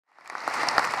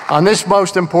On this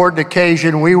most important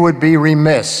occasion, we would be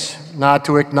remiss not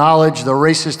to acknowledge the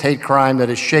racist hate crime that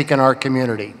has shaken our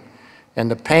community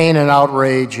and the pain and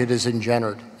outrage it has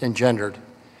engendered.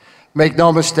 Make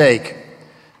no mistake,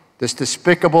 this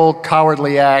despicable,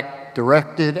 cowardly act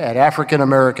directed at African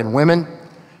American women,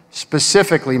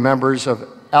 specifically members of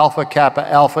Alpha Kappa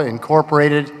Alpha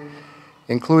Incorporated,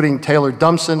 including Taylor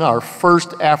Dumpson, our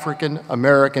first African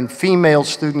American female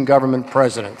student government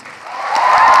president.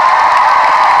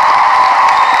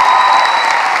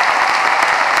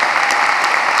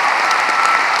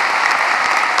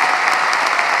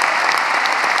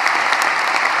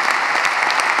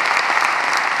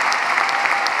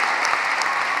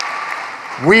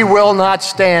 We will not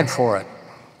stand for it.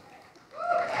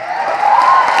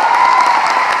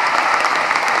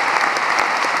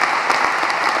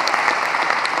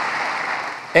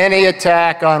 Any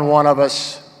attack on one of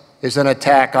us is an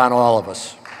attack on all of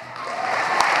us.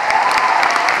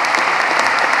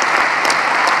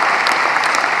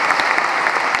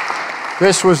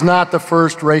 This was not the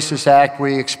first racist act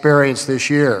we experienced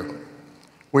this year.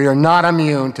 We are not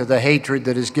immune to the hatred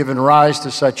that has given rise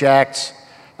to such acts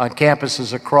on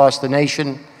campuses across the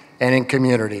nation and in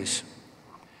communities.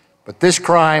 But this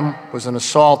crime was an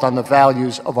assault on the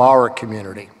values of our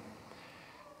community.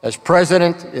 As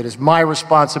president, it is my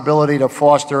responsibility to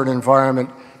foster an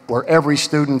environment where every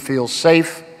student feels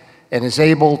safe and is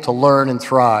able to learn and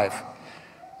thrive.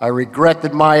 I regret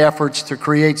that my efforts to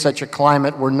create such a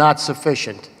climate were not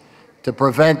sufficient to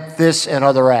prevent this and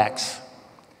other acts.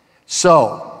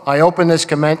 So, I open this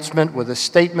commencement with a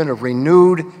statement of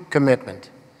renewed commitment.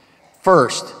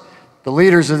 First, the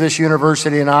leaders of this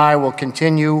university and I will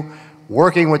continue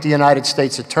working with the United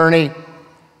States Attorney,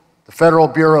 the Federal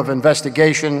Bureau of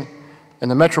Investigation, and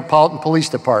the Metropolitan Police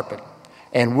Department,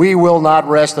 and we will not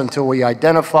rest until we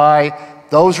identify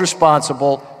those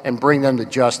responsible and bring them to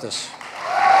justice.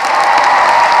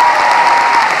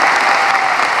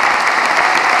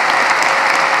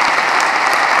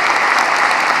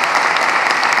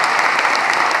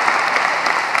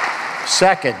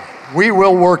 Second, we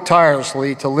will work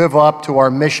tirelessly to live up to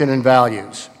our mission and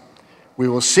values. We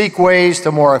will seek ways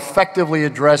to more effectively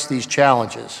address these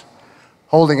challenges,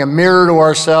 holding a mirror to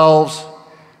ourselves,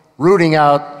 rooting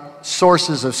out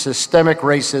sources of systemic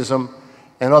racism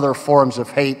and other forms of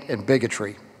hate and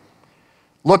bigotry,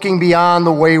 looking beyond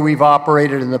the way we've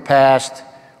operated in the past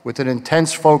with an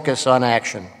intense focus on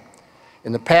action.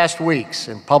 In the past weeks,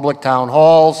 in public town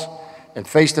halls and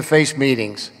face-to-face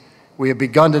meetings, we have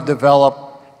begun to develop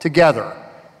together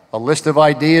a list of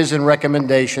ideas and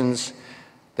recommendations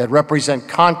that represent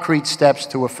concrete steps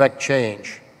to effect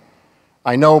change.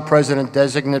 I know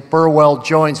President-designate Burwell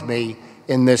joins me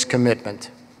in this commitment.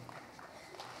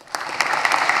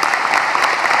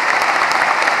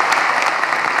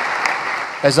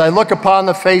 As I look upon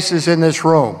the faces in this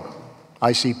room,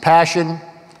 I see passion,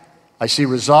 I see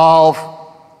resolve,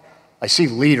 I see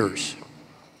leaders.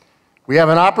 We have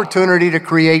an opportunity to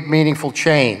create meaningful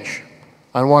change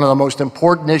on one of the most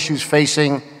important issues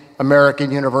facing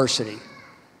American university,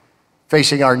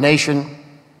 facing our nation,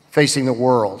 facing the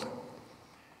world.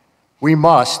 We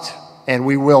must and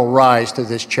we will rise to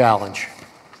this challenge.